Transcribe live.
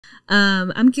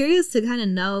I'm curious to kind of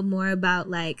know more about,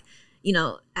 like, you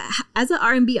know, as an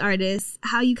R&B artist,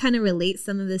 how you kind of relate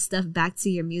some of this stuff back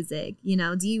to your music. You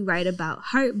know, do you write about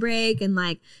heartbreak and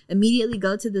like immediately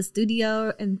go to the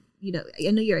studio and, you know,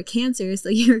 I know you're a Cancer, so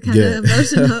you're kind of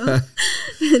emotional.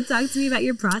 Talk to me about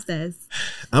your process.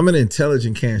 I'm an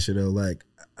intelligent Cancer though. Like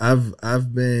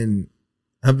I've been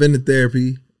to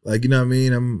therapy. Like, you know what I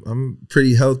mean? I'm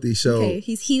pretty healthy. So okay,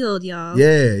 he's healed, y'all.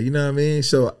 Yeah, you know what I mean?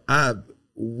 So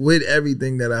with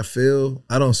everything that I feel,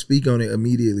 I don't speak on it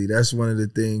immediately. That's one of the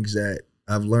things that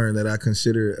I've learned that I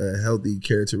consider a healthy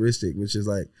characteristic, which is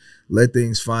like, let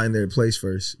things find their place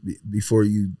first before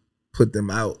you put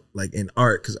them out, like in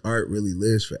art, because art really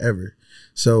lives forever.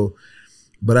 So,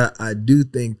 but I do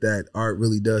think that art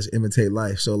really does imitate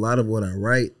life. So a lot of what I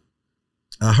write,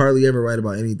 I hardly ever write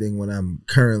about anything when I'm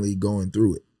currently going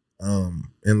through it,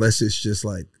 unless it's just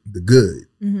like the good.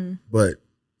 Mm-hmm. But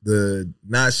the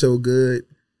not so good,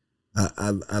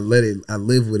 I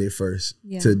live with it first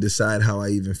to decide how I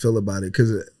even feel about it.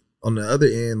 Because on the other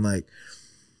end, like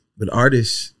with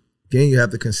artists, again, you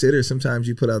have to consider, sometimes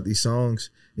you put out these songs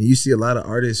and you see a lot of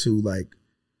artists who like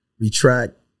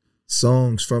retract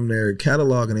songs from their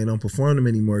catalog and they don't perform them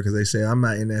anymore because they say, I'm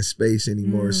not in that space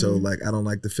anymore. So like, I don't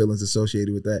like the feelings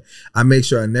associated with that. I make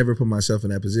sure I never put myself in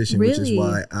that position, which is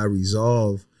why I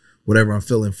resolve whatever I'm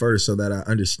feeling first so that I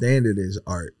understand it as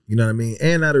art. You know what I mean?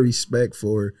 And out of respect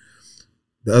for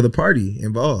the other party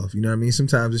involved. You know what I mean?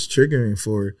 Sometimes it's triggering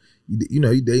for, you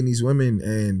know, you dating these women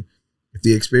and if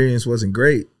the experience wasn't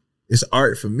great, it's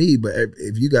art for me. But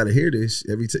if you got to hear this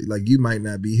every time, like you might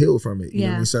not be healed from it. You know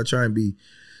what I mean? So I try and be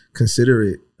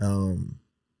considerate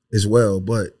as well.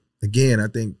 But again, I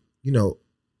think, you know,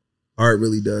 art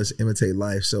really does imitate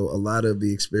life. So a lot of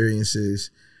the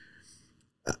experiences,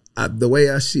 the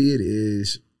way I see it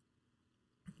is,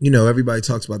 you know, everybody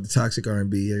talks about the toxic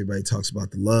R&B. Everybody talks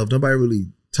about the love. Nobody really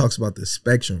talks about the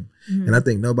spectrum. Mm-hmm. And I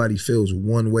think nobody feels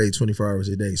one way 24 hours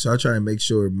a day. So I try and make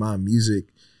sure my music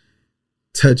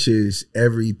touches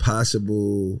every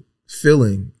possible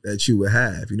feeling that you would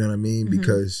have. You know what I mean? Mm-hmm.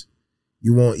 Because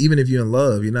you won't, even if you're in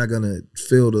love, you're not going to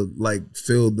feel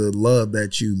the love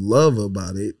that you love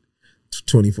about it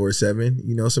 24/7.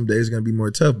 You know, some days are going to be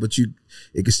more tough, but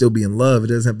it can still be in love. It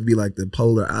doesn't have to be like the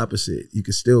polar opposite. You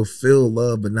can still feel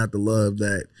love, but not the love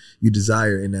that you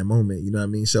desire in that moment. You know what I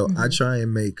mean? So I try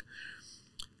and make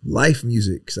life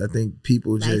music, because I think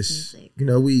people just, you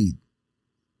know, we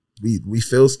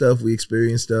feel stuff, we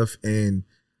experience stuff, and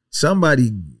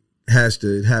somebody has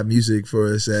to have music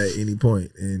for us at any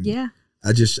point. And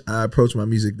I approach my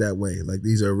music that way. Like,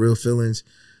 these are real feelings.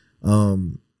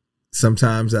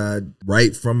 Sometimes I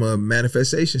write from a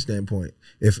manifestation standpoint.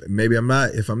 If I'm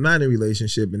not in a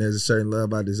relationship and there's a certain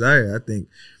love I desire,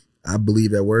 I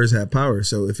believe that words have power.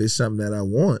 So if it's something that I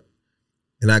want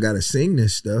and I got to sing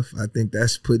this stuff, I think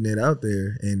that's putting it out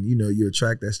there, and, you know, you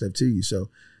attract that stuff to you. So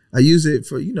I use it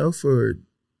for, you know, for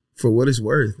what it's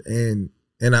worth. And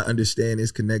I understand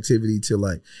its connectivity to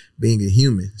like being a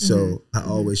human. So I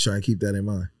always try and keep that in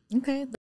mind. Okay.